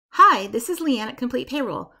Hi, this is Leanne at Complete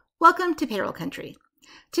Payroll. Welcome to Payroll Country.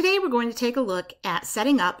 Today we're going to take a look at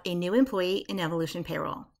setting up a new employee in Evolution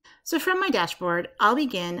Payroll. So from my dashboard, I'll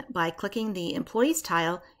begin by clicking the Employees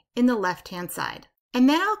tile in the left-hand side. And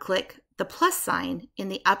then I'll click the plus sign in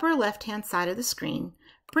the upper left-hand side of the screen,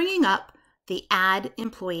 bringing up the Add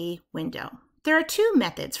Employee window. There are two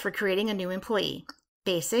methods for creating a new employee,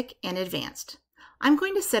 Basic and Advanced. I'm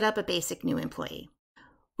going to set up a Basic new employee.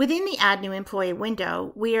 Within the Add New Employee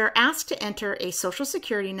window, we are asked to enter a Social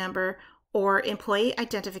Security number or Employee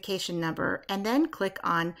Identification number and then click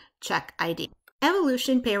on Check ID.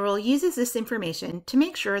 Evolution Payroll uses this information to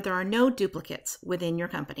make sure there are no duplicates within your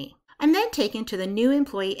company. I'm then taken to the New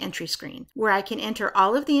Employee Entry screen, where I can enter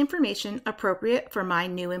all of the information appropriate for my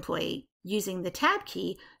new employee, using the Tab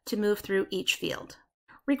key to move through each field.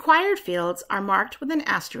 Required fields are marked with an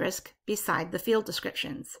asterisk beside the field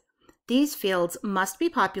descriptions. These fields must be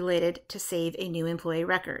populated to save a new employee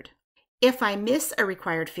record. If I miss a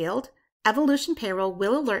required field, Evolution Payroll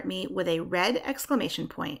will alert me with a red exclamation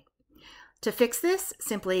point. To fix this,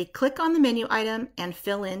 simply click on the menu item and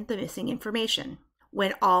fill in the missing information.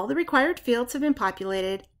 When all the required fields have been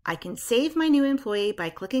populated, I can save my new employee by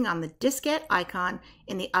clicking on the diskette icon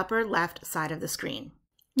in the upper left side of the screen.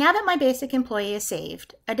 Now that my basic employee is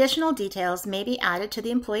saved, additional details may be added to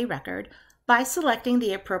the employee record by selecting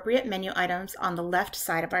the appropriate menu items on the left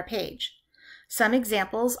side of our page. Some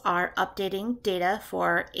examples are updating data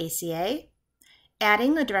for ACA,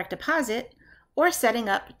 adding a direct deposit, or setting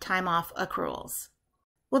up time off accruals.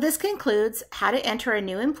 Well, this concludes how to enter a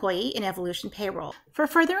new employee in Evolution Payroll. For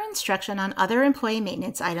further instruction on other employee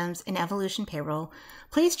maintenance items in Evolution Payroll,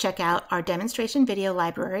 please check out our demonstration video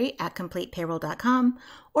library at CompletePayroll.com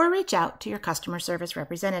or reach out to your customer service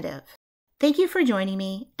representative. Thank you for joining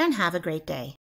me and have a great day.